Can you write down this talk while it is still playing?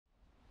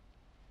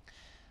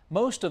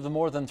Most of the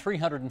more than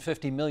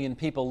 350 million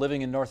people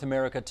living in North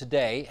America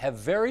today have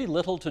very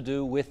little to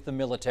do with the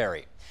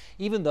military.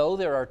 Even though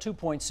there are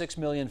 2.6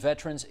 million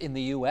veterans in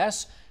the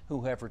U.S.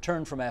 who have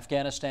returned from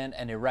Afghanistan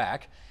and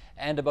Iraq,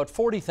 and about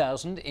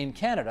 40,000 in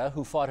Canada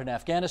who fought in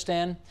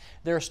Afghanistan,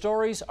 their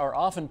stories are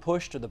often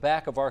pushed to the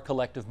back of our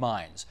collective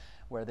minds,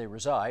 where they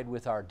reside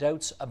with our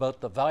doubts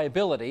about the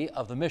viability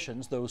of the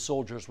missions those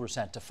soldiers were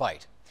sent to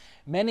fight.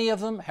 Many of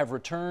them have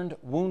returned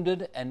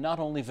wounded, and not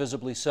only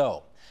visibly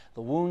so.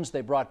 The wounds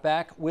they brought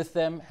back with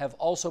them have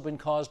also been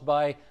caused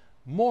by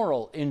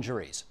moral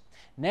injuries.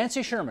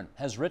 Nancy Sherman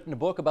has written a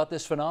book about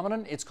this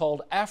phenomenon. It's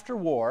called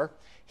Afterwar: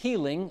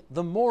 Healing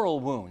the Moral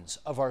Wounds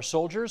of Our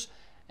Soldiers.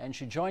 And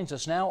she joins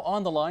us now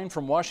on the line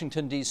from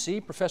Washington,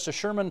 D.C. Professor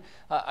Sherman,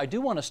 I do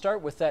want to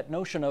start with that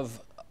notion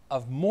of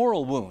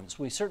moral wounds.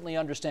 We certainly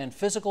understand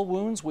physical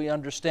wounds. We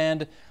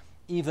understand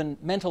even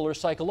mental or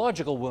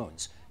psychological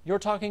wounds. You're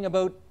talking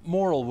about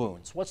moral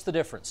wounds. What's the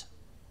difference?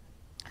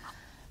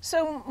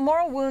 So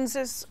moral wounds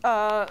is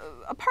a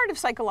part of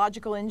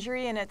psychological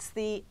injury, and it's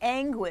the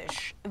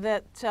anguish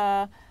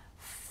that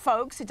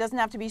folks, it doesn't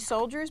have to be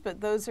soldiers,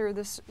 but those are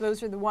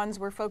the ones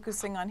we're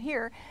focusing on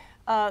here,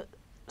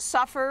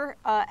 suffer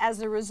as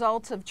a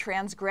result of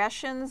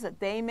transgressions that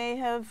they may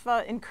have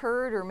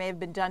incurred or may have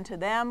been done to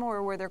them,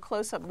 or where they're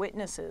close-up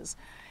witnesses.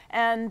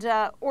 And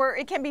or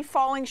it can be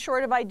falling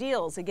short of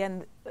ideals.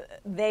 Again,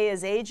 they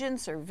as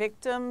agents or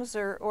victims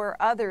or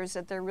others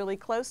that they're really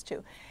close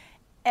to.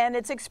 And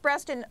it's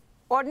expressed in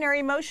ordinary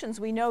emotions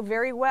we know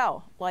very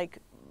well, like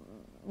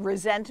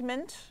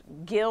resentment,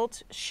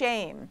 guilt,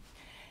 shame.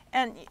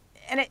 And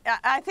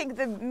I think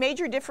the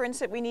major difference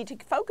that we need to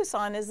focus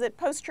on is that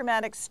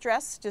post-traumatic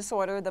stress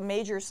disorder, the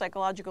major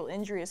psychological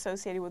injury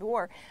associated with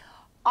war,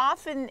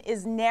 often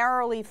is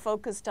narrowly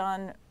focused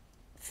on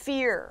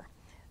fear,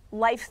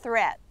 life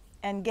threat,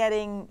 and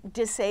getting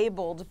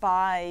disabled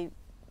by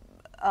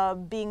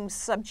being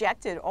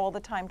subjected all the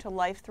time to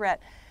life threat.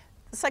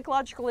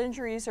 Psychological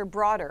injuries are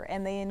broader,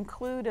 and they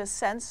include a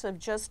sense of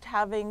just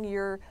having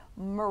your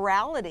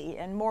morality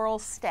and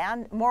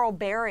moral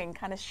bearing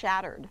kind of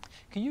shattered.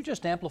 Can you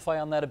just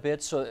amplify on that a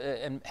bit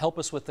and help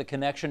us with the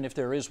connection, if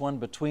there is one,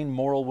 between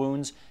moral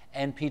wounds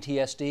and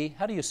PTSD?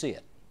 How do you see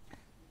it?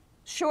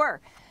 Sure.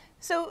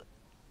 So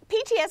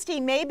PTSD,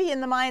 maybe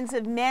in the minds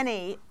of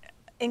many,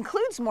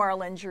 includes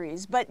moral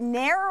injuries, but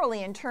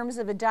narrowly in terms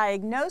of a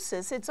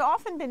diagnosis, it's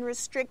often been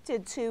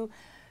restricted to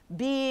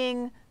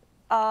being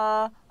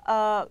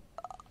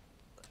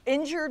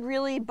injured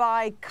really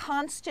by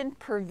constant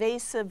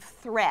pervasive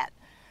threat.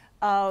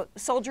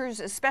 Soldiers,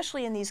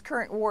 especially in these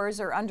current wars,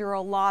 are under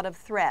a lot of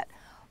threat.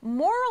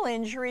 Moral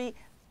injury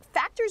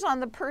factors on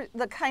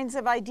the kinds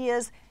of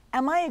ideas: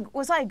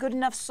 was I a good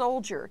enough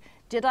soldier?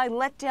 Did I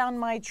let down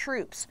my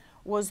troops?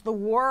 Was the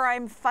war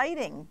I'm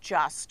fighting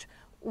just?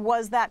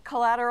 Was that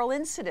collateral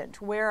incident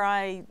where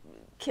I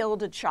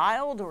killed a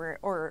child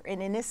or an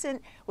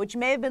innocent, which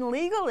may have been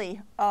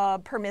legally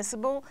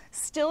permissible,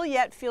 still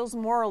yet feels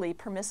morally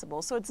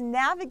permissible? So it's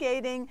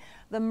navigating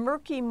the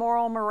murky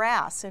moral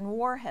morass, and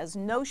war has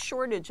no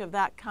shortage of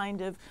that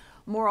kind of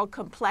moral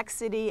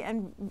complexity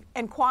and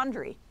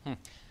quandary.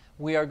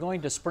 We are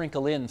going to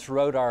sprinkle in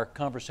throughout our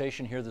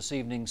conversation here this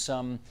evening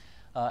some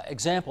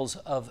examples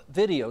of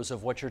videos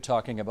of what you're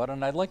talking about,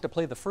 and I'd like to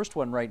play the first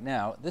one right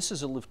now. This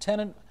is a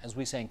Lieutenant, as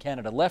we say in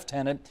Canada,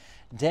 Lieutenant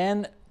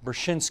Dan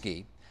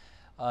Brzezinski.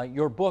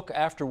 Your book,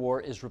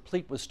 Afterwar, is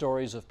replete with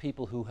stories of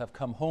people who have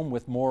come home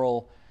with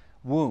moral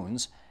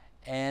wounds,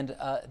 and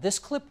this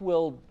clip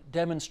will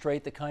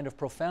demonstrate the kind of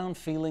profound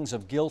feelings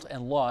of guilt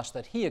and loss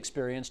that he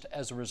experienced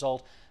as a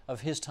result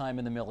of his time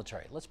in the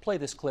military. Let's play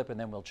this clip and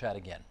then we'll chat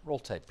again. Roll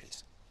tape,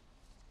 please.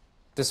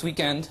 This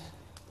weekend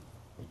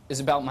is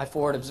about my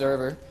forward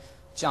observer,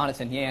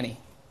 Jonathan Yanni.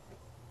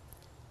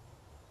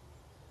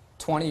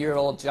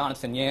 20-year-old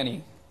Jonathan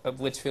Yanni of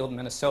Litchfield,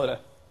 Minnesota.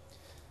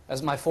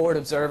 As my forward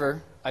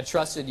observer, I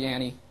trusted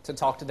Yanni to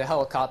talk to the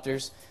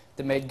helicopters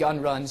that made gun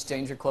runs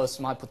danger close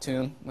to my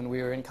platoon when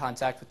we were in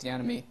contact with the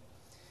enemy.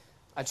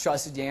 I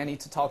trusted Yanni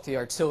to talk to the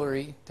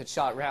artillery that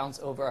shot rounds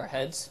over our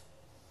heads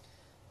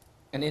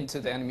and into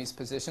the enemy's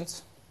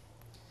positions.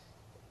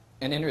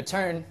 And in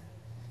return,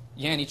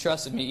 Yanni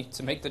trusted me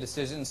to make the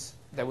decisions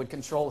that would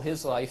control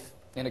his life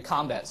in a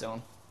combat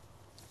zone.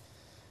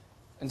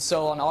 And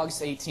so on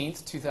August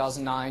 18th,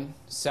 2009,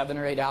 7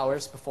 or 8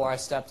 hours before I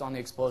stepped on the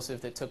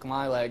explosive that took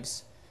my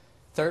legs,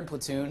 3rd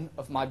Platoon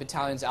of my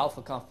battalion's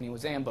Alpha Company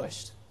was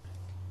ambushed.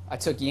 I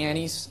took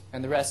Yanni's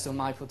and the rest of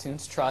my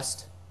platoon's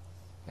trust,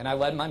 and I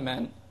led my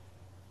men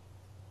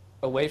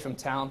away from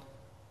town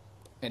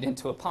and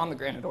into a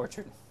pomegranate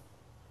orchard.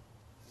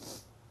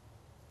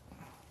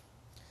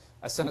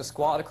 I sent a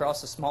squad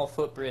across a small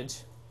footbridge,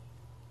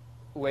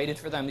 waited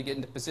for them to get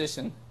into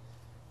position,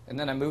 and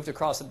then I moved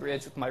across the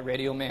bridge with my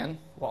radio man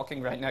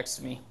walking right next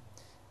to me,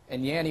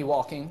 and Yanni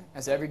walking,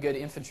 as every good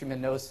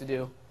infantryman knows to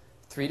do,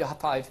 3 to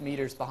 5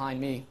 meters behind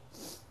me.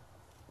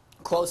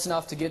 Close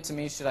enough to get to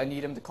me should I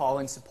need him to call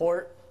in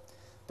support,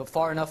 but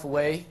far enough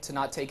away to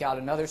not take out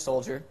another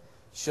soldier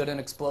should an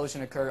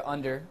explosion occur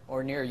under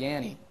or near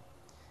Yanni.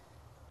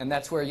 And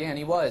that's where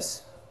Yanni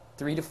was,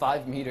 3 to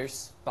 5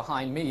 meters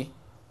behind me,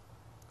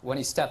 when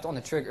he stepped on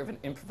the trigger of an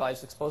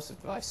improvised explosive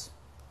device.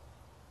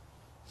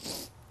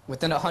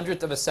 Within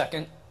 1/100th of a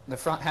second, the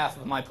front half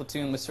of my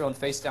platoon was thrown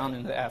face down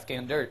into the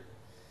Afghan dirt,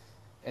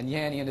 and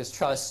Yanni and his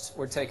trust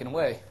were taken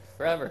away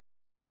forever.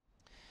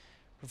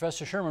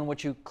 Professor Sherman,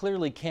 what you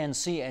clearly can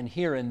see and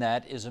hear in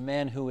that is a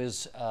man who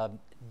is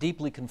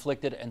deeply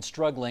conflicted and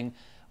struggling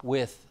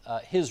with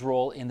his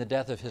role in the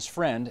death of his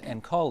friend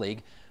and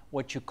colleague.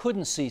 What you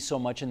couldn't see so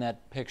much in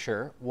that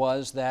picture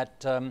was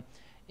that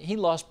he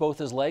lost both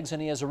his legs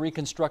and he has a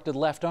reconstructed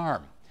left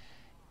arm.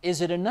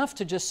 Is it enough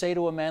to just say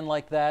to a man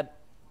like that,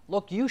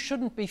 look, you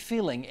shouldn't be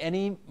feeling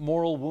any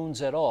moral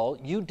wounds at all.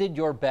 You did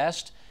your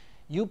best.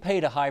 You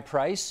paid a high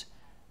price.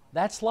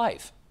 That's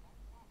life.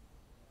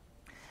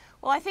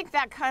 Well, I think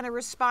that kind of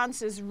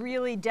response is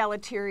really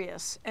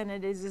deleterious, and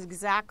it is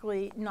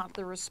exactly not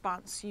the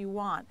response you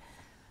want.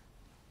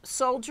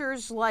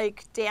 Soldiers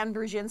like Dan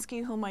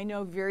Brzezinski, whom I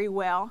know very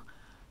well,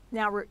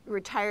 now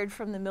retired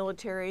from the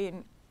military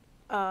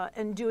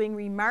and doing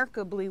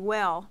remarkably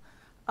well,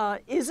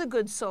 is a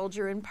good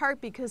soldier in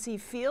part because he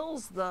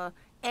feels the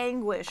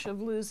anguish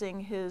of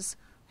losing his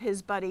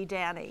buddy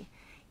Danny.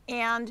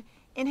 And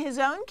in his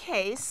own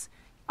case,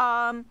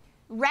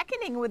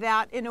 reckoning with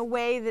that in a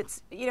way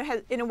that's,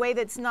 in a way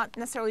that's not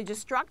necessarily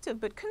destructive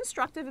but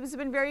constructive has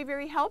been very,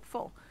 very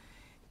helpful.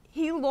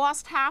 He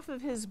lost half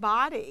of his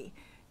body.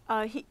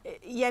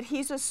 Yet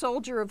he's a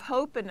soldier of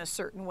hope in a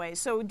certain way.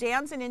 So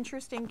Dan's an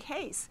interesting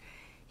case.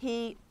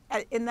 He,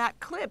 in that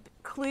clip,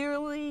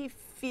 clearly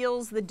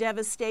feels the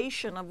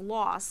devastation of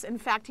loss. In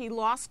fact, he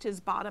lost his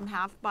bottom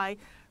half by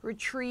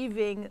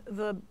retrieving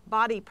the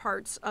body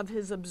parts of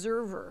his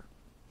observer.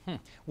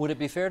 Would it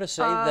be fair to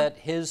say that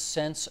his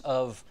sense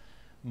of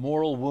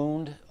moral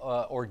wound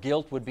or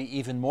guilt would be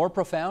even more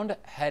profound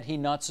had he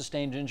not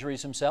sustained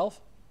injuries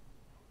himself?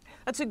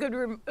 That's a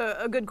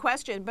good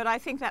question, but I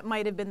think that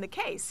might have been the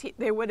case.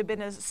 There would have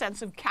been a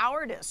sense of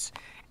cowardice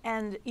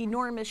and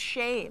enormous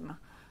shame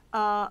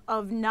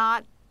of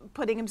not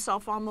putting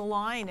himself on the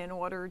line in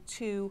order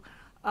to,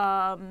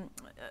 or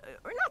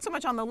not so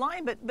much on the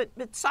line,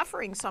 but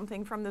suffering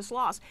something from this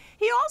loss.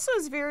 He also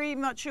is very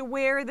much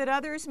aware that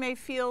others may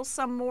feel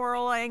some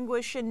moral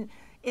anguish in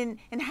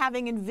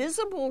having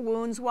invisible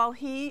wounds while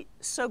he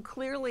so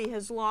clearly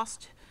has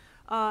lost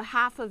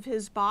half of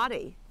his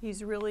body.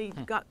 He's really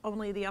got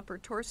only the upper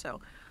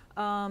torso.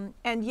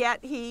 And yet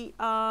he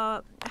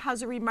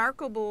has a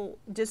remarkable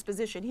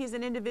disposition. He's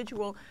an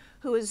individual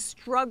who has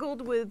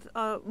struggled with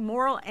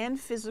moral and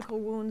physical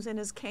wounds and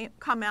has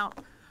come out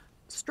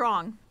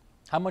strong.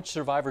 How much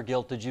survivor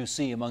guilt did you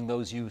see among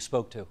those you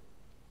spoke to?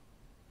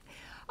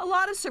 A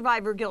lot of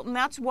survivor guilt, and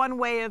that's one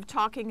way of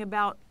talking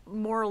about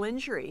moral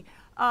injury.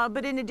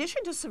 But in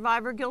addition to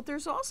survivor guilt,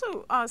 there's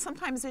also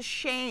sometimes a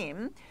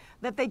shame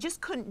that they just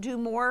couldn't do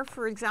more,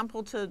 for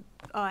example, to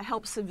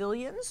help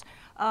civilians.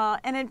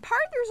 And in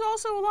part, there's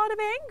also a lot of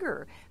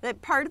anger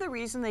that part of the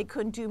reason they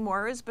couldn't do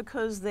more is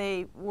because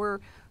they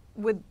were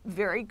with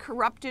very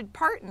corrupted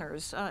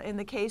partners. In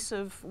the case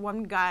of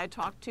one guy I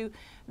talked to,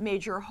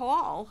 Major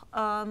Hall,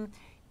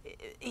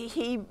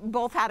 he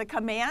both had a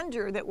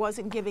commander that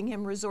wasn't giving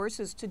him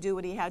resources to do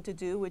what he had to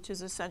do, which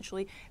is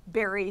essentially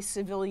bury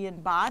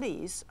civilian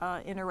bodies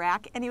in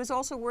Iraq. And he was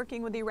also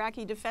working with the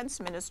Iraqi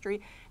Defense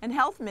Ministry and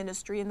Health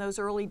Ministry in those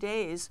early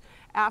days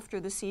after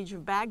the siege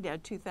of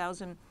Baghdad,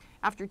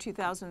 after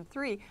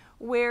 2003,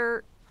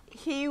 where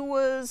he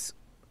was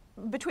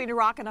between a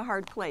rock and a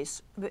hard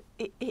place.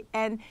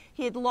 And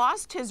he had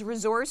lost his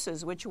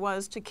resources, which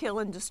was to kill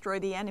and destroy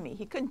the enemy.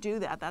 He couldn't do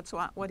that. That's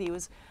what he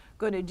was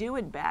going to do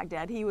in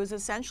Baghdad. He was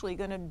essentially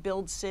going to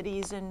build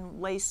cities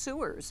and lay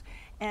sewers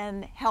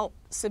and help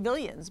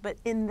civilians. But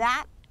in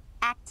that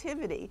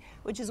activity,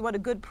 which is what a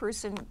good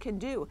person can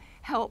do,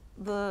 help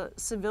the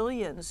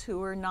civilians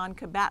who are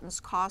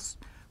non-combatants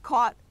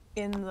caught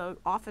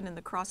often in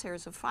the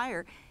crosshairs of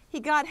fire, he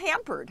got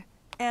hampered.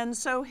 And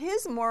so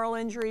his moral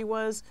injury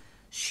was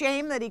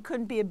shame that he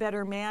couldn't be a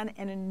better man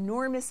and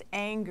enormous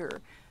anger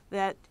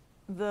that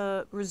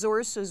the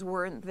resources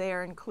weren't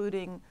there,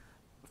 including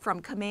from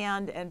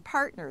command and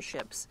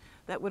partnerships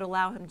that would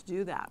allow him to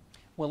do that.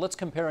 Well, let's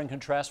compare and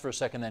contrast for a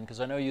second then, because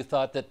I know you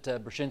thought that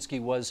Brzezinski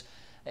was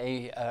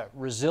a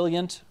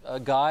resilient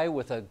guy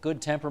with a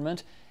good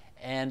temperament,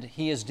 and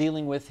he is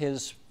dealing with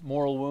his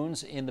moral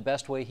wounds in the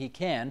best way he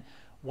can.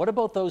 What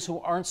about those who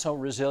aren't so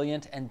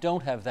resilient and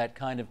don't have that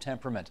kind of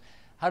temperament?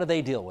 How do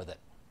they deal with it?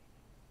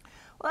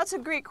 Well, that's a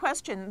great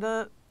question.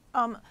 The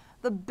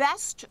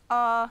best,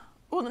 well,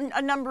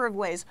 a number of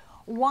ways.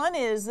 One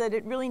is that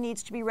it really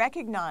needs to be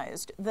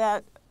recognized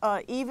that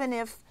even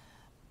if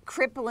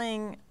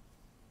crippling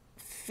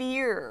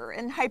fear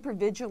and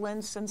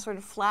hypervigilance and sort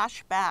of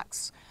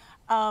flashbacks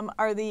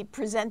are the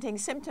presenting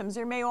symptoms,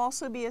 there may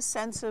also be a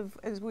sense of,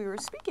 as we were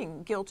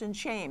speaking, guilt and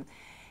shame.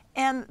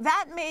 And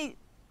that may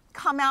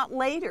come out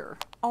later,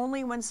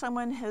 only when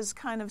someone has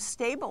kind of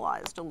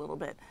stabilized a little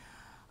bit.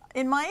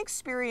 In my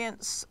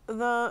experience,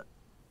 the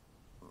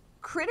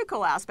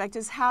critical aspect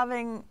is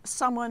having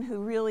someone who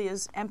really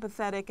is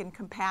empathetic and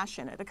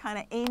compassionate, a kind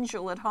of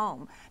angel at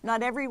home.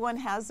 Not everyone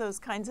has those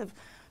kinds of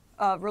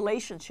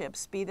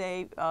relationships, be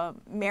they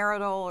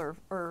marital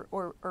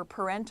or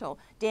parental.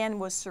 Dan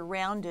was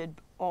surrounded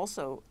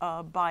also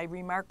by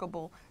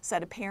remarkable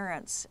set of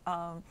parents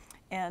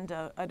and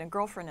a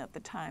girlfriend at the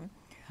time.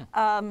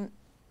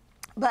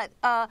 But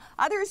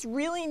others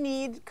really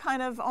need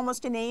kind of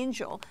almost an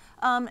angel.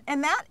 And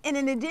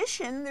in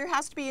addition, there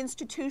has to be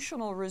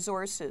institutional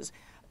resources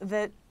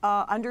that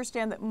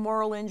understand that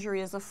moral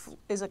injury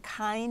is a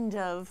kind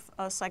of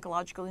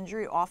psychological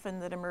injury,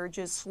 often that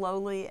emerges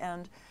slowly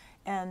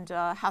and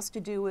has to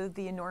do with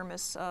the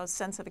enormous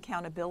sense of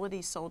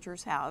accountability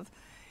soldiers have.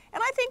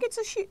 And I think it's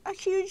a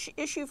huge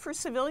issue for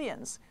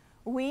civilians.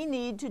 We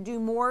need to do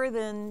more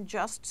than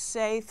just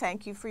say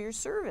thank you for your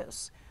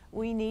service.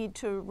 We need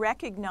to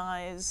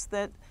recognize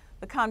that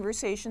the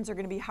conversations are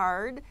going to be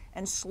hard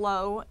and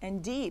slow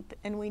and deep,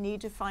 and we need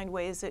to find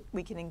ways that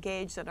we can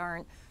engage that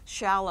aren't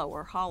shallow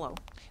or hollow.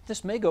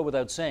 This may go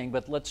without saying,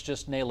 but let's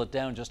just nail it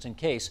down just in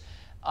case.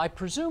 I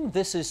presume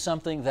this is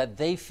something that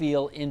they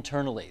feel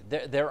internally.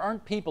 There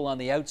aren't people on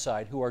the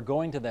outside who are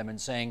going to them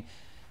and saying,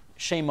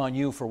 shame on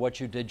you for what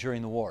you did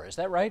during the war. Is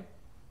that right?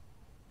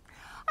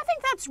 I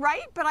think that's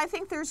right, but I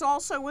think there's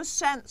also a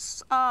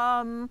sense,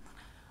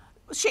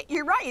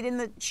 you're right, in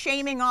that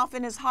shaming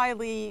often is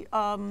highly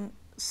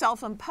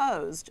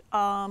self-imposed.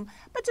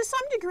 But to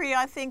some degree,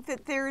 I think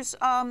that there's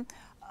a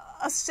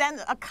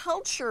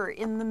culture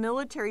in the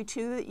military,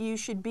 too, that you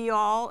should be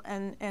all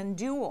and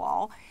do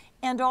all.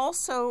 And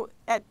also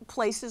at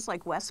places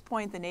like West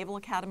Point, the Naval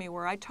Academy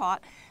where I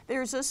taught,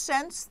 there's a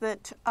sense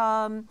that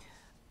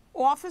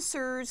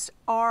officers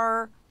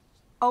are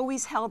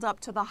always held up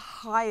to the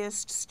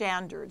highest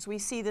standards. We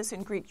see this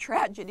in Greek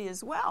tragedy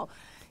as well.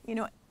 You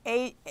know,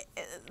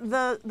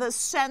 the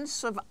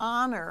sense of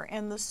honor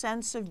and the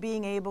sense of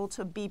being able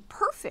to be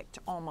perfect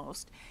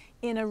almost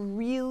in a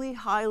really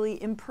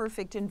highly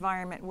imperfect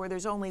environment where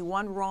there's only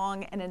one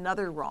wrong and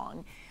another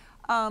wrong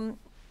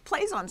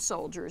plays on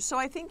soldiers. So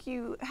I think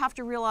you have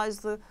to realize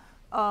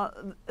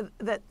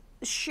that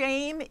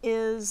shame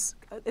there's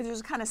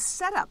a kind of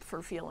setup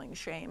for feeling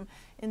shame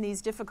in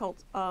these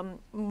difficult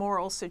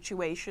moral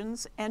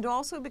situations, and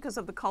also because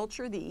of the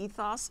culture, the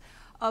ethos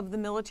of the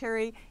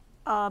military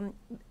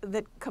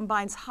that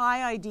combines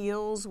high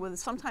ideals with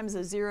sometimes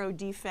a zero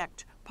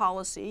defect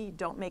policy.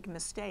 Don't make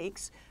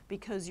mistakes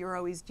because you're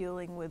always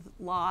dealing with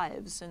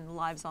lives and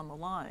lives on the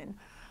line.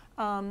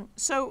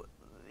 So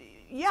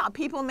yeah,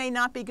 people may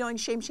not be going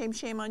shame, shame,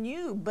 shame on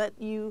you, but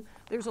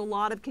there's a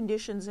lot of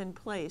conditions in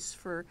place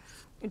for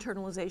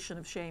internalization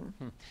of shame.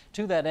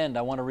 To that end,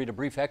 I want to read a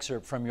brief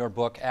excerpt from your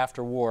book,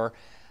 Afterwar.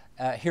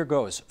 Here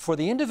goes. For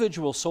the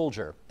individual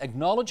soldier,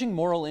 acknowledging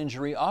moral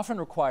injury often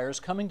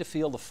requires coming to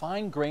feel the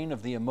fine grain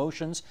of the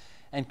emotions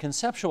and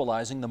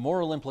conceptualizing the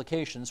moral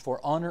implications for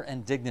honor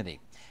and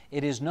dignity.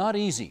 It is not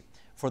easy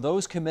for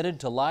those committed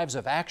to lives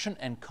of action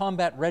and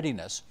combat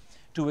readiness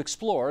to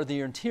explore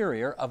the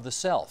interior of the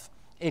self.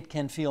 It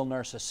can feel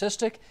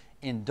narcissistic,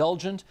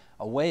 indulgent,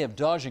 a way of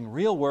dodging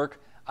real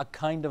work, a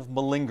kind of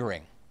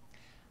malingering.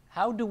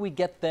 How do we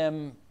get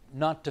them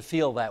not to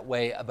feel that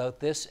way about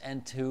this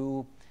and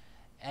to,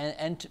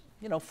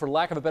 you know, for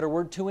lack of a better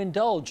word, to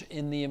indulge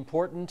in the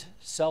important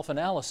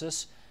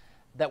self-analysis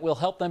that will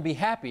help them be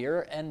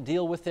happier and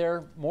deal with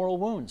their moral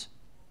wounds?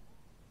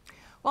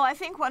 Well, I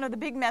think one of the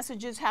big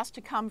messages has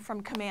to come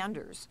from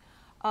commanders.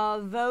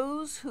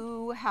 Those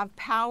who have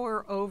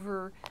power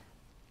over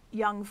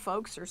young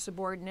folks or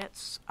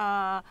subordinates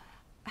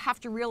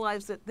have to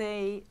realize that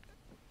they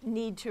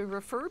need to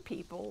refer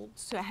people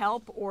to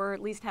help, or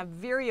at least have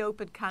very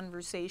open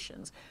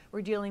conversations.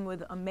 We're dealing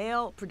with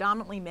a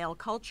predominantly male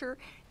culture,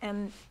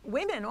 and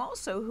women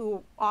also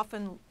who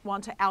often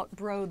want to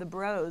outbro the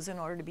bros in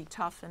order to be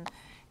tough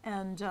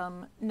and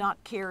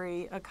not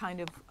carry a kind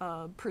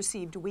of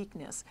perceived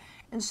weakness.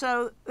 And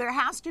so there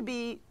has to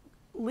be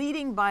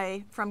leading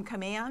from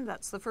command.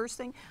 That's the first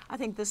thing. I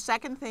think the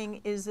second thing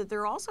is that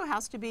there also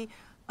has to be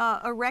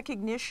a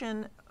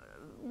recognition,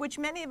 which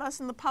many of us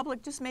in the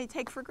public just may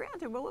take for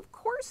granted. Well, of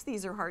course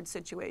these are hard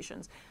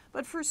situations,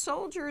 but for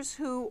soldiers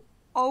who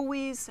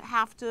always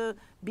have to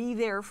be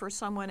there for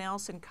someone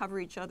else and cover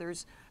each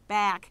other's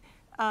back,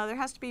 there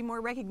has to be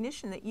more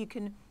recognition that you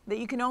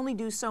can only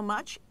do so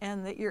much,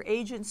 and that your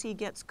agency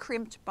gets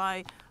crimped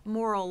by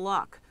moral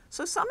luck.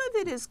 So some of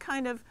it is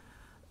kind of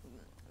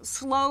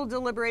slow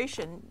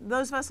deliberation.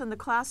 Those of us in the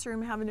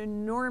classroom have an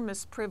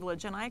enormous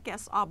privilege, and I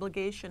guess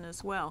obligation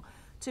as well,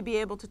 to be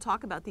able to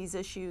talk about these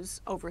issues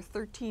over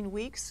 13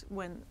 weeks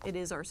when it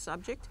is our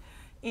subject,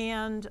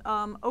 and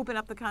open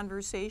up the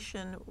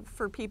conversation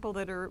for people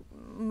that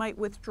might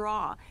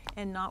withdraw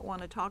and not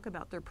want to talk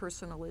about their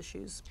personal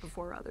issues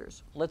before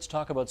others. Let's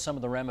talk about some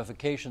of the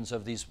ramifications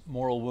of these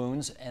moral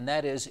wounds, and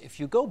that is, if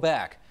you go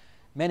back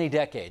many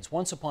decades,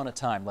 once upon a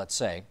time, let's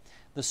say,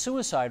 the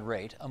suicide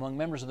rate among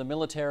members of the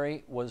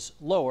military was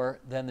lower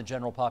than the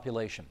general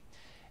population.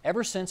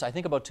 Ever since, I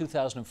think, about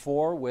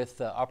 2004, with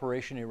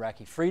Operation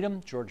Iraqi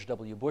Freedom, George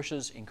W.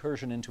 Bush's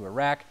incursion into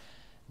Iraq,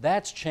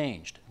 That's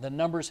changed. The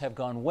numbers have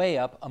gone way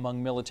up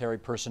among military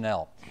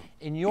personnel.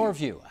 In your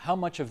view, how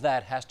much of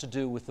that has to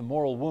do with the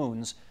moral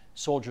wounds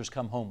soldiers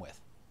come home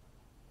with?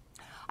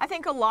 I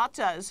think a lot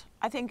does.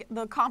 I think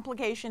the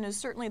complication is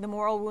certainly the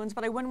moral wounds,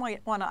 but I wouldn't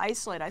want to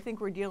isolate. I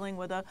think we're dealing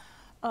with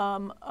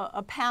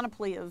a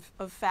panoply of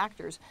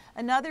factors.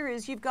 Another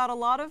is you've got a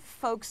lot of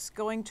folks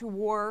going to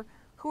war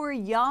who are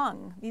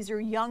young. These are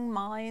young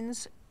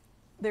minds.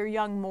 They're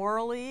young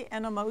morally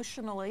and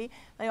emotionally.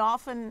 They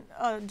often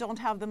don't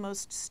have the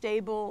most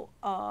stable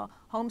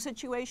home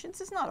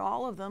situations. It's not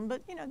all of them,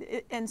 but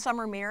and some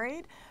are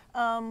married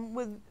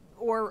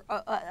or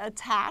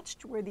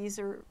attached, where these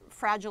are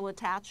fragile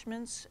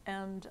attachments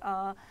and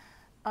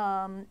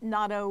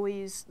not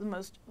always the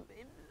most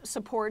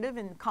supportive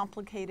in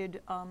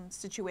complicated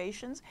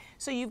situations.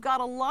 So you've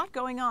got a lot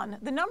going on.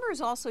 The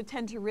numbers also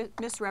tend to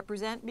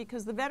misrepresent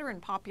because the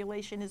veteran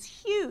population is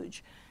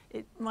huge.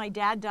 My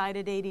dad died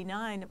at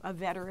 89, a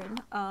veteran.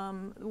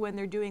 When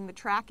they're doing the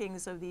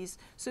trackings of these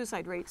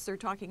suicide rates, they're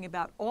talking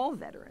about all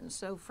veterans,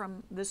 so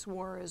from this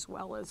war as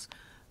well as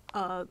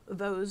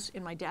those,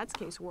 in my dad's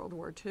case, World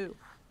War II.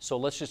 So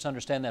let's just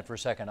understand that for a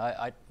second.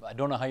 I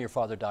don't know how your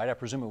father died. I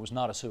presume it was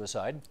not a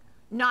suicide.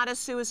 Not a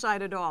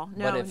suicide at all.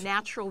 No,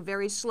 natural,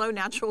 very slow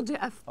natural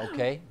death.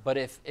 Okay, but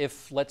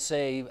if let's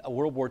say a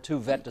World War II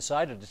vet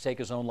decided to take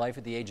his own life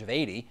at the age of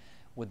 80,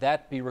 would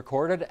that be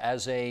recorded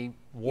as a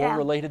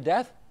war-related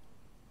death?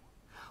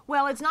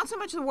 Well, it's not so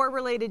much the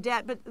war-related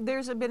death, but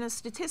there's been a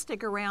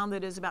statistic around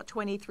that is about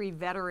 23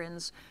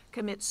 veterans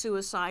commit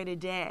suicide a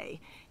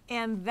day.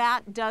 And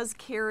that does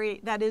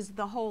that is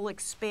the whole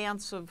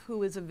expanse of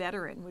who is a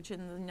veteran, which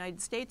in the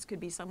United States could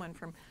be someone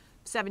from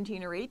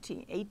 17 or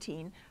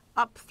 18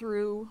 up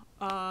through,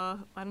 I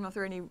don't know if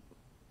there are any,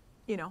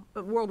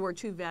 a World War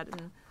II vet,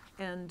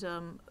 and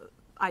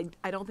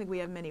I don't think we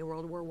have many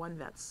World War I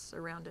vets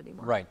around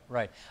anymore. Right,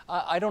 right.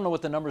 I don't know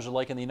what the numbers are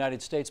like in the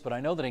United States, but I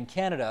know that in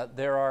Canada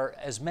there are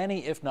as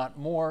many, if not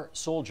more,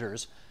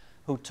 soldiers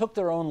who took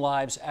their own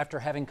lives after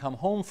having come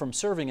home from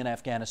serving in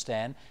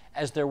Afghanistan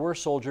as there were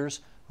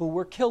soldiers who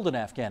were killed in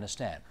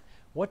Afghanistan.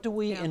 What do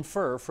we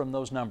infer from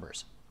those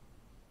numbers?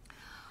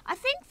 I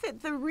think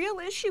that the real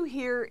issue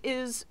here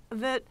is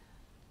that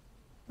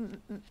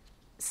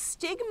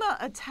stigma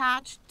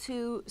attached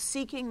to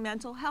seeking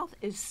mental health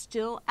is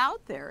still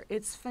out there.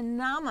 It's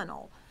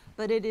phenomenal,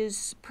 but it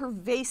is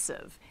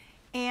pervasive.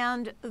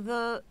 And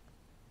the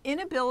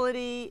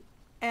inability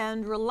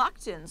and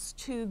reluctance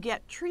to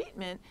get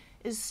treatment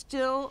is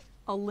still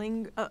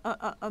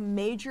a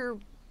major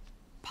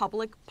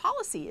public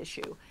policy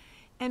issue.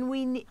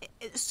 And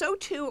so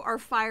too are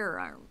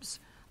firearms.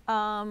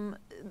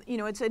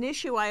 It's an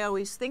issue I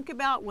always think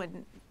about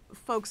when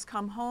folks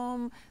come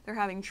home, they're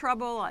having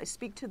trouble. I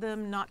speak to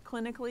them not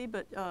clinically,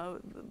 but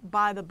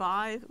by the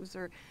by, those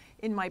are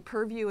in my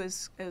purview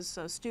as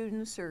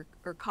students or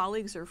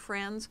colleagues or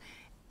friends.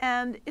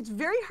 And it's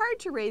very hard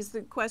to raise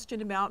the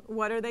question about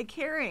what are they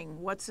carrying,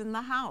 what's in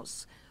the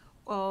house,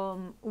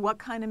 what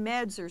kind of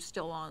meds are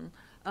still on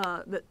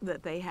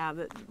that they have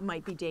that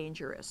might be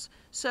dangerous.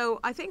 So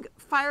I think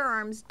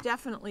firearms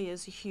definitely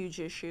is a huge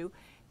issue,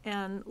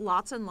 and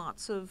lots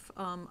of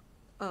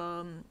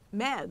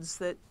meds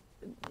that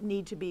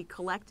need to be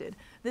collected.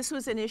 This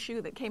was an issue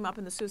that came up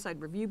in the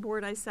Suicide Review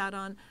Board I sat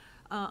on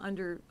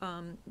under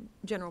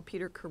General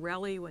Peter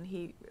Corelli when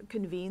he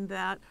convened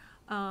that.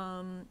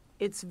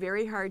 It's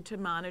very hard to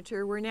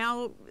monitor. We're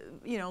now,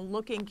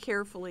 looking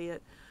carefully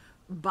at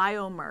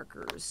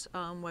biomarkers,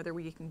 whether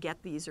we can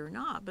get these or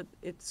not, but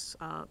it's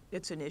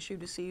an issue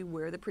to see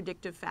where the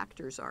predictive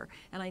factors are.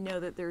 And I know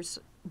that there's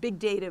big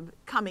data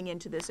coming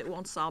into this. It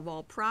won't solve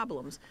all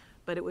problems,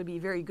 but it would be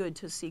very good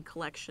to see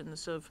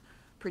collections of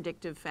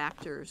predictive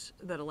factors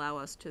that allow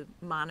us to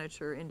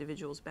monitor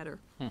individuals better.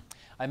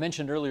 I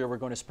mentioned earlier we're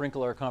going to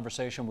sprinkle our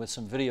conversation with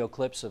some video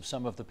clips of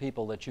some of the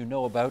people that you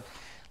know about.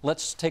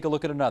 Let's take a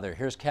look at another.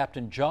 Here's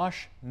Captain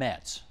Josh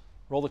Mantz.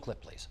 Roll the clip,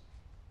 please.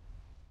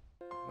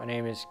 My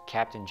name is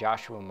Captain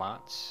Joshua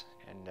Mantz,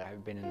 and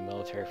I've been in the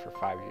military for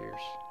 5 years.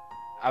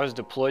 I was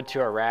deployed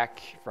to Iraq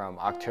from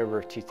October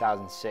of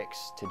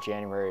 2006 to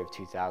January of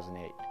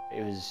 2008.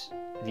 It was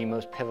the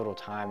most pivotal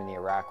time in the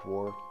Iraq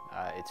War.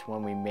 It's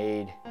when we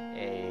made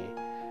a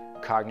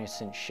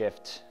cognizant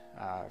shift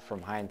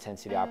from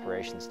high-intensity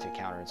operations to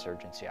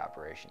counterinsurgency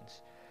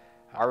operations.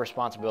 Our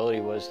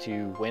responsibility was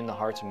to win the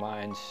hearts and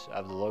minds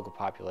of the local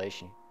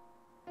population.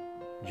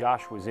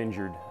 Josh was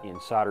injured in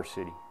Sadr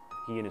City.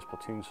 He and his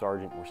platoon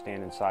sergeant were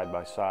standing side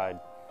by side,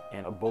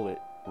 and a bullet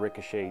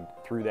ricocheted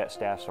through that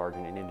staff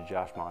sergeant and into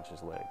Josh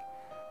Mantz's leg.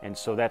 And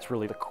so that's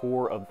really the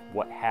core of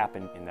what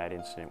happened in that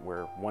incident,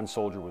 where one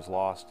soldier was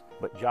lost,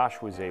 but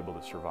Josh was able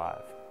to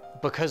survive.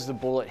 Because the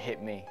bullet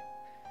hit me,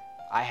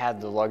 I had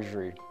the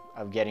luxury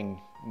of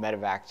getting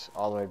medevaced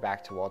all the way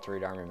back to Walter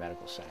Reed Army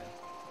Medical Center.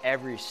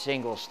 Every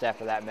single step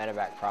of that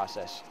medevac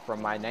process,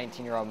 from my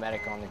 19-year-old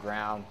medic on the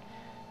ground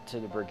to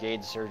the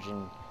brigade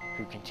surgeon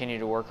who continued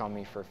to work on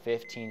me for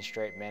 15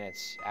 straight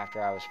minutes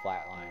after I was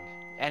flatlined.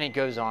 And it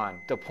goes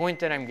on. The point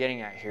that I'm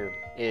getting at here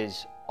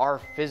is our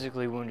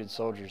physically wounded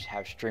soldiers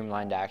have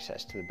streamlined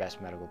access to the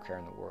best medical care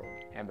in the world.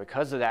 And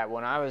because of that,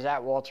 when I was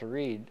at Walter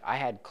Reed, I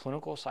had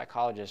clinical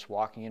psychologists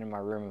walking into my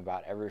room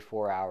about every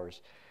 4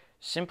 hours,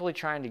 simply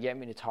trying to get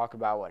me to talk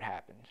about what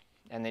happened.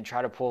 And they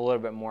try to pull a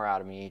little bit more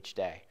out of me each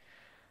day.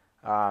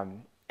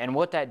 And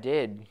what that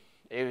did,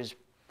 it was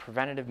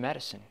preventative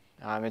medicine.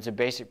 It's a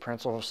basic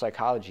principle of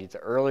psychology. The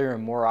earlier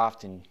and more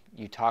often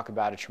you talk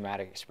about a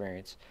traumatic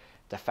experience,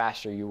 the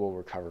faster you will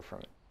recover from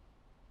it.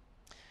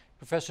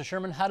 Professor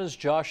Sherman, how does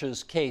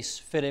Josh's case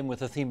fit in with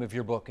the theme of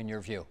your book, in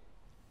your view?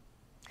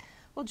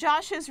 Well,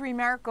 Josh is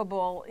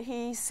remarkable.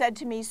 He said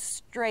to me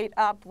straight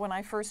up when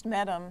I first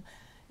met him,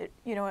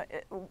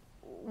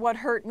 what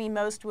hurt me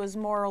most was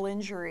moral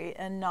injury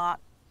and not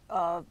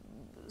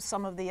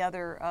some of the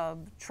other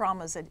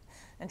traumas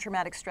and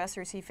traumatic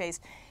stressors he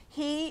faced.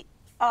 He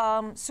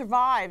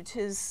survived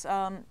because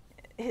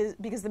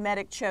the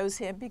medic chose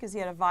him because he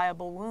had a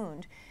viable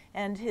wound,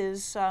 and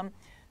his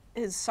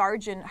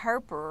sergeant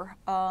Harper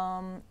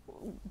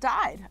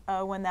died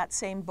when that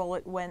same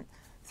bullet went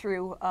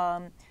through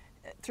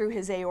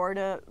his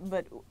aorta,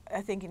 but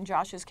I think in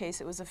Josh's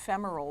case it was a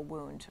femoral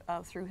wound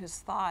through his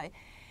thigh.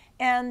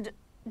 And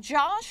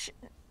Josh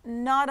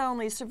not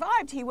only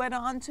survived, he went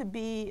on to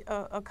be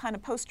a kind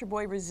of poster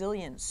boy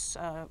resilience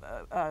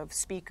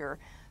speaker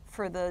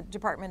for the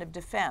Department of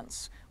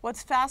Defense.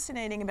 What's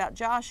fascinating about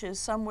Josh is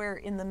somewhere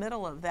in the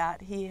middle of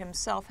that, he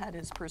himself had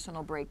his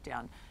personal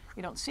breakdown.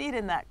 You don't see it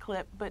in that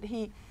clip, but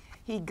he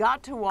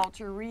got to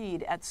Walter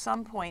Reed at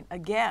some point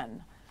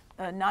again,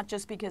 not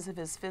just because of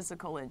his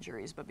physical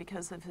injuries, but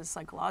because of his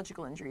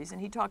psychological injuries,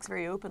 and he talks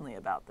very openly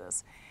about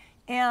this.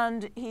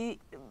 And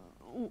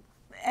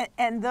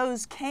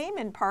those came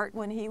in part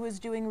when he was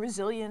doing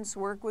resilience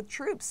work with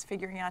troops,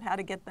 figuring out how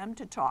to get them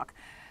to talk,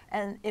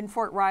 and in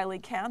Fort Riley,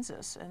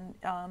 Kansas.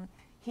 And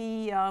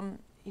he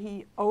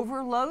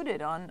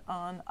overloaded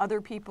on other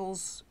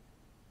people's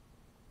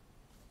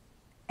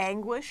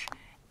anguish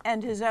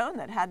and his own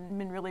that hadn't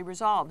been really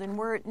resolved. And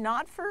were it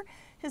not for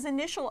his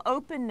initial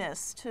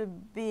openness to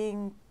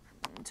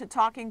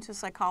talking to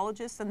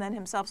psychologists and then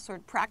himself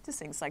started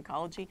practicing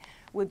psychology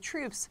with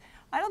troops,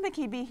 I don't think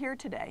he'd be here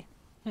today.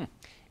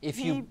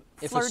 He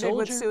flirted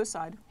with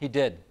suicide. He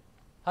did.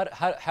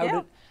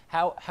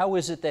 How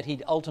is it that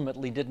he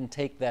ultimately didn't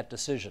take that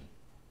decision?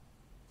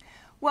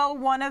 Well,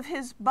 one of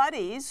his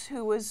buddies,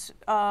 who was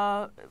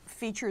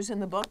features in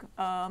the book,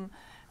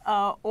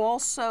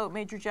 also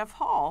Major Jeff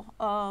Hall,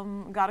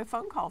 got a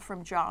phone call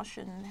from Josh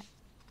and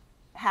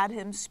had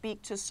him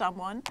speak to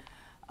someone,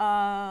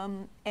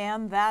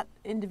 and that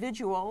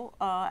individual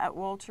at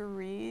Walter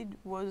Reed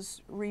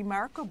was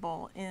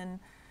remarkable in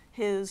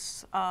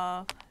his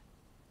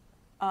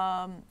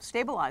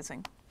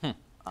stabilizing. It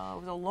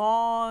was a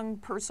long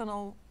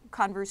personal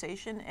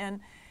conversation, and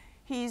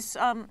he's,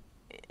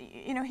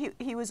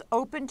 he was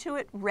open to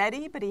it,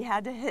 ready, but he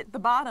had to hit the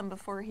bottom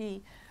before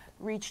he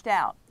reached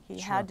out. He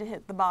had to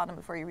hit the bottom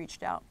before he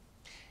reached out.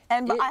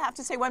 And I have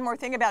to say one more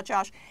thing about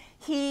Josh.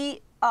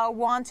 He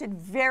wanted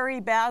very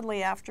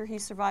badly, after he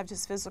survived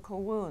his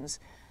physical wounds,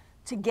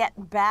 to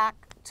get back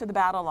to the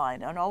battle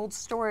line. An old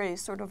story,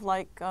 sort of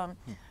like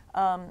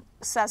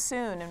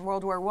Sassoon in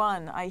World War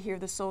I. I hear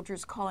the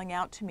soldiers calling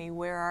out to me,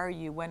 "Where are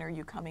you? When are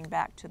you coming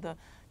back to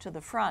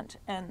the front?"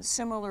 And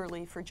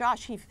similarly for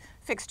Josh, he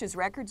fixed his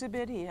records a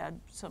bit. He had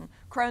some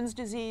Crohn's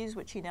disease,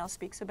 which he now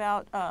speaks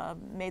about,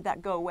 made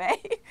that go away,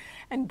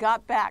 and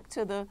got back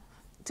to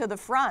the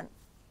front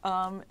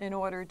in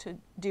order to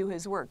do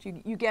his work.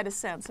 You get a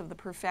sense of the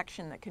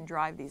perfection that can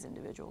drive these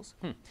individuals.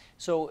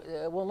 So,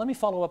 well, let me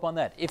follow up on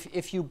that.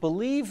 If you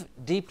believe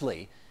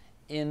deeply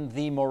in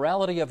the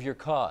morality of your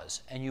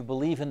cause, and you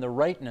believe in the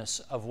rightness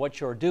of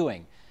what you're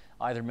doing,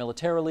 either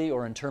militarily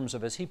or in terms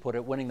of, as he put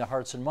it, winning the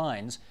hearts and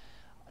minds,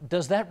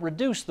 does that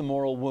reduce the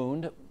moral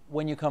wound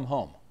when you come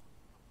home?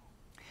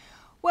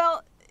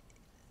 Well,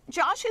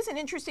 Josh is an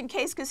interesting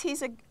case because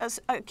he's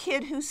a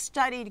kid who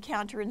studied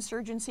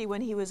counterinsurgency when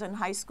he was in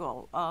high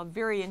school,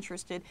 very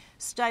interested,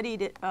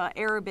 studied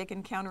Arabic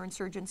and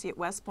counterinsurgency at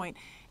West Point,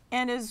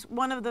 and is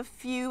one of the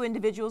few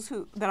individuals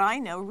that I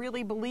know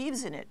really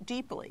believes in it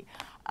deeply.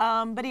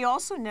 But he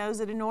also knows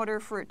that in order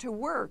for it to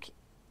work,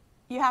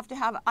 you have to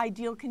have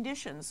ideal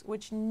conditions,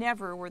 which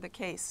never were the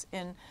case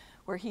in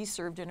where he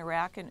served in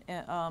Iraq and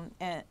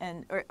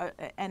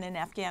in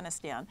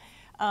Afghanistan.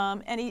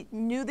 And he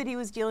knew that he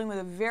was dealing with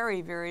a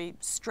very, very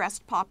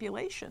stressed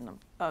population,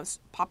 a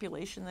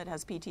population that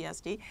has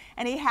PTSD.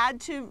 And he had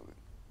to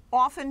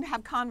often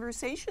have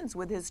conversations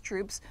with his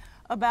troops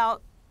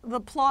about the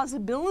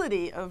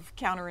plausibility of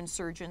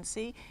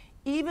counterinsurgency,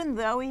 even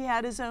though he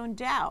had his own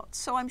doubts.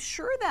 So I'm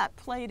sure that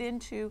played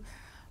into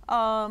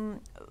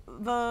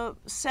the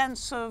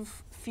sense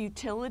of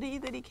futility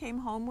that he came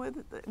home with.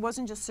 It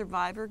wasn't just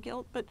survivor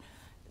guilt, but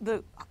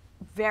the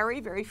very,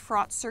 very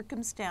fraught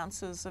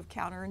circumstances of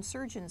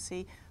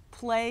counterinsurgency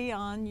play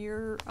on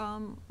your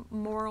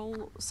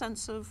moral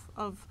sense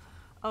of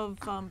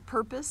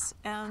purpose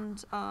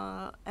and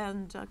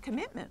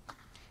commitment.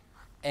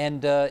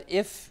 And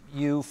if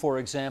you, for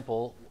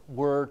example,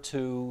 were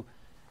to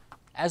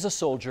as a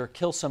soldier,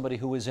 kill somebody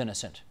who is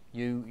innocent.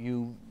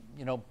 You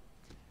know,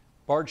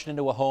 barged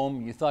into a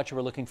home, you thought you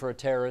were looking for a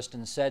terrorist,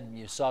 and said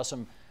you saw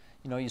some,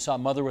 you saw a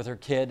mother with her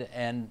kid,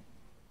 and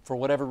for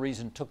whatever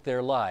reason took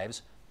their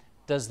lives.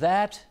 Does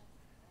that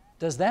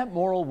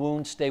moral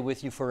wound stay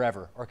with you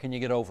forever, or can you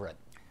get over it?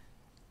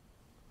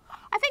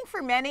 I think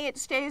for many it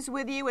stays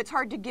with you. It's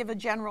hard to give a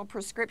general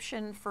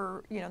prescription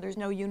for, there's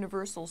no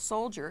universal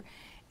soldier.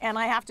 And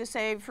I have to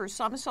say, for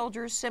some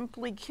soldiers,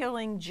 simply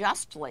killing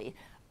justly,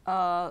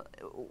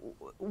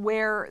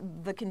 where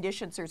the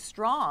conditions are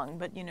strong,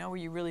 but where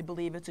you really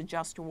believe it's a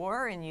just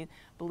war and you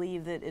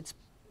believe that it's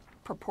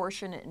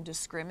proportionate and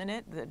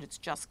discriminate, that it's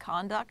just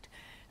conduct,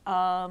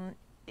 that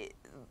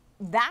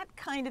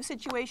kind of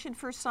situation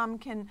for some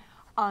can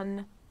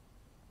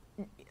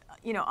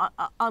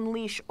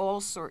unleash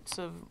all sorts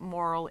of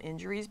moral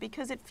injuries,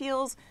 because it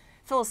feels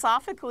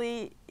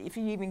philosophically, if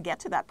you even get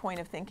to that point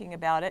of thinking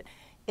about it,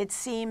 it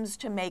seems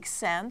to make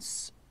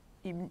sense.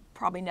 You've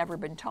probably never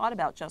been taught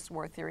about just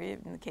war theory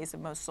in the case of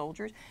most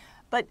soldiers,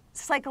 but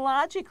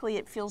psychologically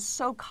it feels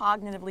so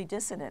cognitively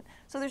dissonant.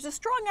 So there's a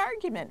strong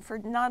argument for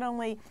not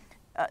only,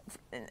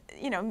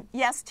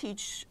 yes,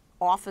 teach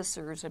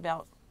officers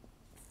about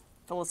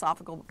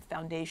philosophical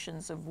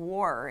foundations of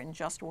war and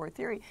just war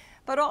theory,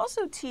 but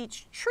also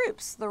teach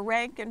troops, the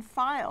rank and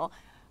file,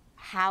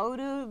 how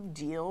to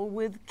deal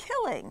with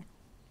killing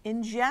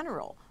in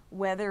general,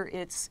 whether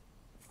it's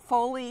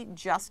fully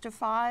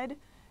justified,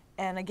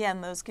 and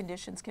again, those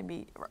conditions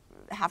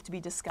have to be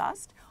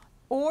discussed,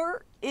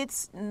 or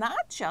it's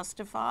not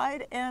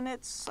justified and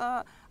it's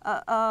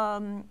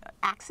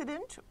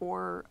accident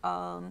or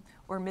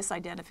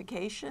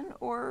misidentification,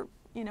 or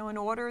an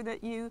order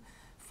that you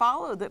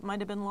followed that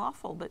might have been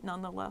lawful but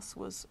nonetheless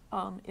was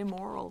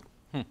immoral.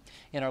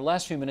 In our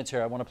last few minutes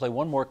here, I want to play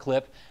one more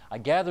clip. I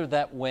gather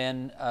that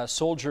when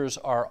soldiers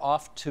are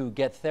off to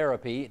get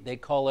therapy, they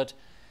call it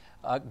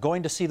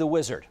going to see the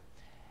wizard.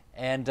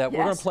 And yes.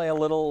 We're going to play a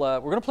little. We're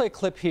going to play a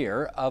clip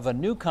here of a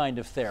new kind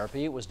of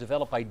therapy. It was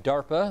developed by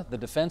DARPA, the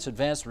Defense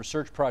Advanced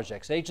Research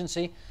Projects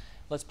Agency.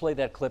 Let's play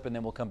that clip and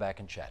then we'll come back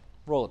and chat.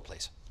 Roll it,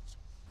 please.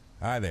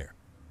 Hi there.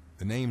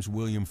 The name's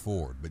William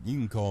Ford, but you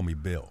can call me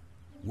Bill.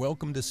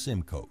 Welcome to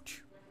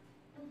SimCoach.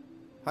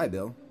 Hi,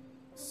 Bill.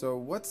 So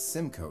what's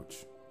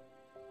SimCoach?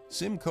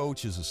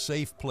 SimCoach is a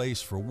safe place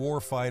for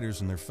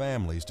warfighters and their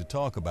families to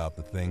talk about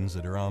the things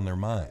that are on their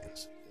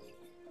minds.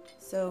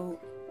 So,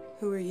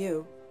 who are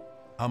you?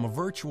 I'm a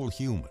virtual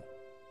human,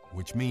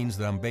 which means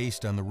that I'm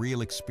based on the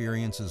real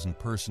experiences and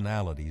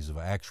personalities of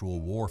actual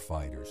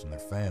warfighters and their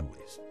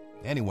families.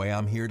 Anyway,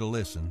 I'm here to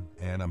listen,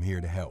 and I'm here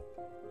to help.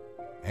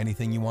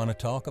 Anything you want to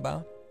talk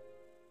about?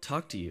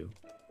 Talk to you?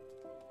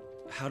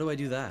 How do I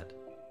do that?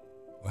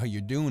 Well,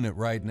 you're doing it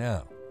right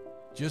now.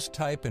 Just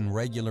type in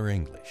regular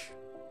English.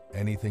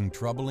 Anything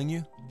troubling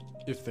you?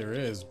 If there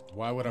is,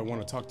 why would I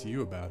want to talk to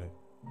you about it?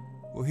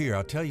 Well, here,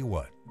 I'll tell you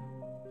what.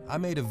 I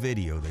made a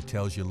video that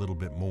tells you a little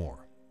bit more.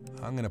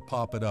 I'm going to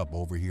pop it up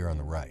over here on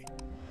the right.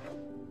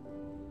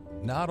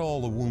 Not all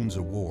the wounds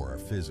of war are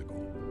physical.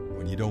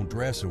 When you don't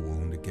dress a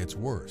wound, it gets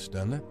worse,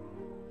 doesn't it?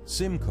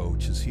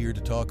 SimCoach is here to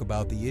talk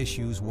about the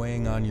issues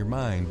weighing on your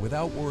mind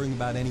without worrying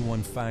about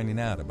anyone finding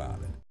out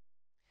about it.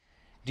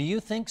 Do you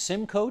think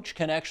SimCoach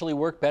can actually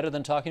work better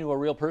than talking to a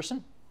real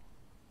person?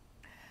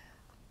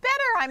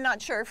 Better, I'm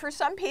not sure. For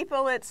some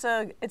people, it's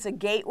a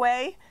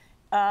gateway.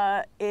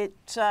 It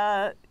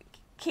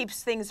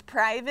keeps things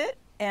private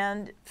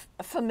and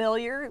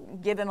familiar,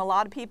 given a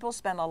lot of people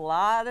spend a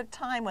lot of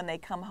time when they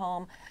come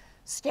home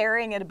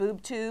staring at a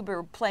boob tube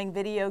or playing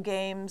video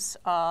games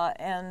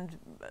and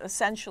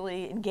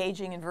essentially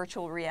engaging in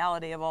virtual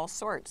reality of all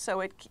sorts. So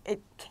it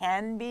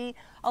can be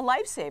a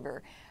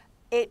lifesaver.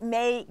 It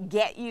may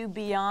get you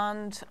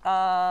beyond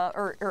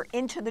or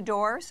into the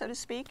door, so to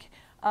speak,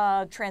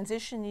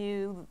 transition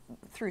you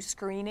through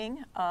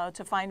screening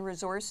to find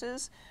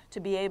resources,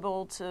 to be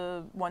able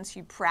to, once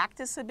you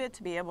practice a bit,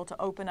 to be able to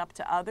open up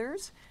to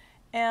others,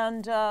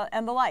 and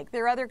the like.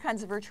 There are other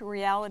kinds of virtual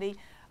reality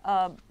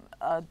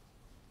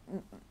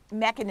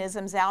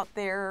mechanisms out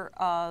there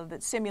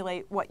that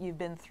simulate what you've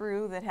been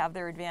through that have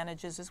their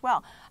advantages as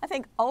well. I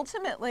think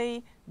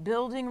ultimately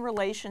building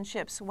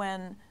relationships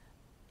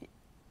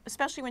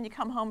especially when you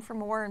come home from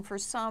war, and for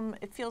some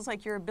it feels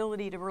like your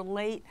ability to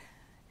relate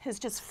has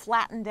just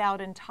flattened out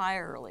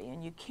entirely,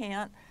 and you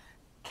can't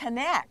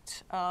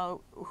connect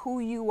who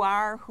you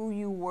are, who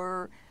you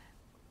were,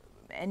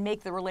 and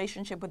make the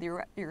relationship with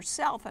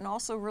yourself, and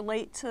also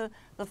relate to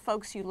the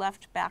folks you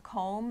left back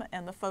home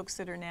and the folks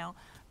that are now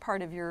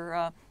part of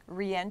your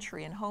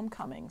re-entry and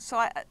homecoming.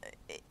 So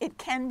it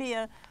can be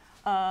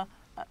a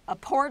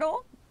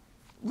portal,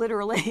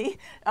 literally,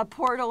 a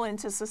portal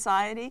into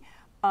society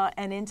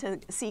and into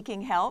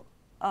seeking help.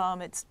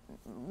 It's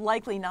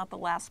likely not the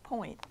last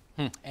point.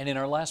 And in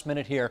our last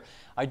minute here,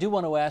 I do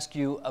want to ask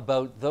you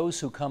about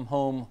those who come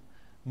home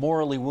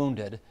morally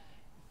wounded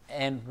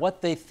and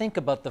what they think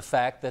about the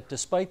fact that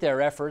despite their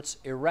efforts,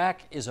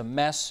 Iraq is a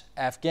mess,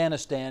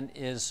 Afghanistan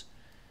is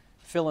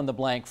fill in the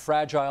blank,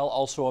 fragile,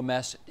 also a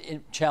mess,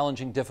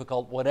 challenging,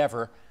 difficult,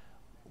 whatever.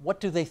 What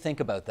do they think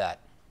about that?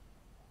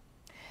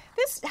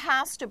 This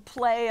has to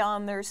play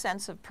on their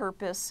sense of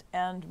purpose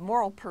and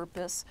moral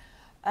purpose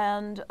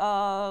and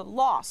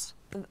loss.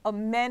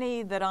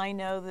 Many that I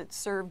know that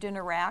served in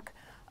Iraq,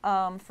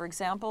 for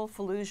example,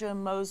 Fallujah,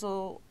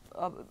 Mosul,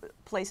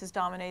 places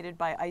dominated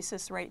by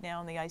ISIS right now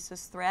and the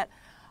ISIS threat,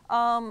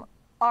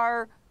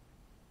 are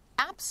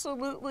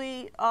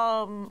absolutely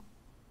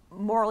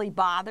morally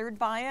bothered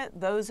by it.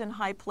 Those in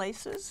high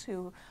places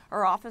who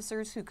are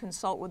officers who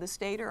consult with the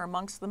state are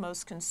amongst the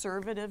most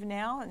conservative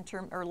now,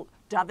 or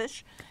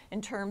dovish,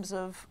 in terms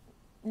of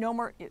no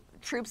more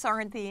troops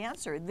aren't the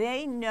answer.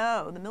 They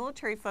know, the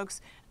military folks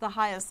at the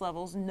highest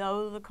levels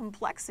know the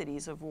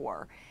complexities of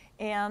war,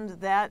 and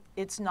that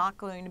it's not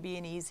going to be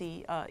an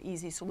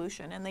easy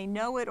solution. And they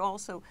know it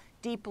also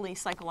deeply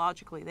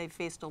psychologically. They've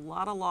faced a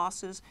lot of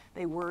losses.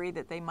 They worry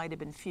that they might have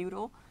been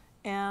futile,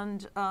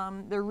 and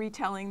they're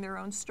retelling their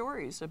own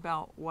stories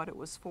about what it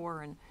was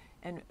for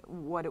and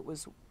what it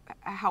was,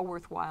 how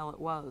worthwhile it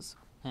was.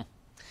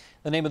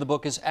 The name of the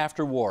book is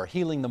Afterwar,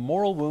 Healing the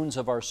Moral Wounds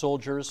of Our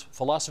Soldiers.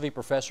 Philosophy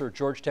professor at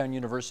Georgetown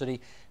University,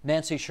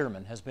 Nancy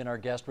Sherman, has been our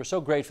guest. We're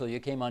so grateful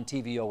you came on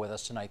TVO with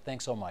us tonight.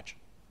 Thanks so much.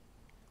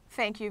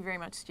 Thank you very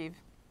much, Steve.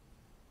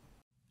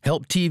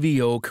 Help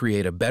TVO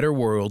create a better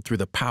world through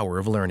the power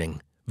of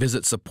learning.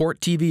 Visit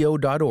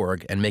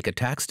supporttvo.org and make a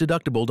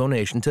tax-deductible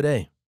donation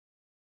today.